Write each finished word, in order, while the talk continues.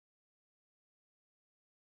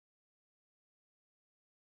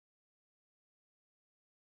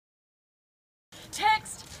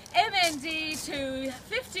text MND to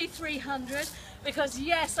 5300 because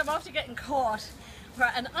yes, I'm after getting caught for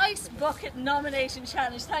an ice bucket nomination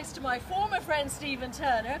challenge thanks to my former friend Stephen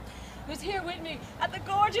Turner, who's here with me at the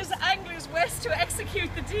gorgeous Anglers West to execute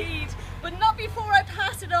the deed, but not before I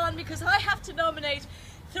pass it on because I have to nominate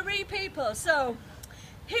 3 people. So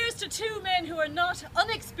here's to 2 men who are not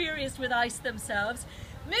unexperienced with ice themselves: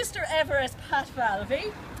 Mr. Everest Pat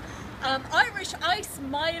Falvey, Irish Ice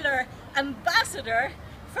Miler Ambassador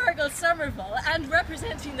Fergal Somerville, and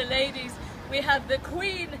representing the ladies we have the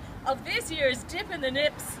queen of this year's Dip in the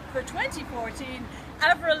Nips for 2014,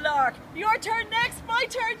 Averil Larke. Your turn next, my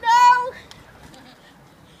turn now!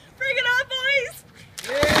 Bring it on, boys!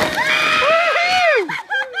 Yeah.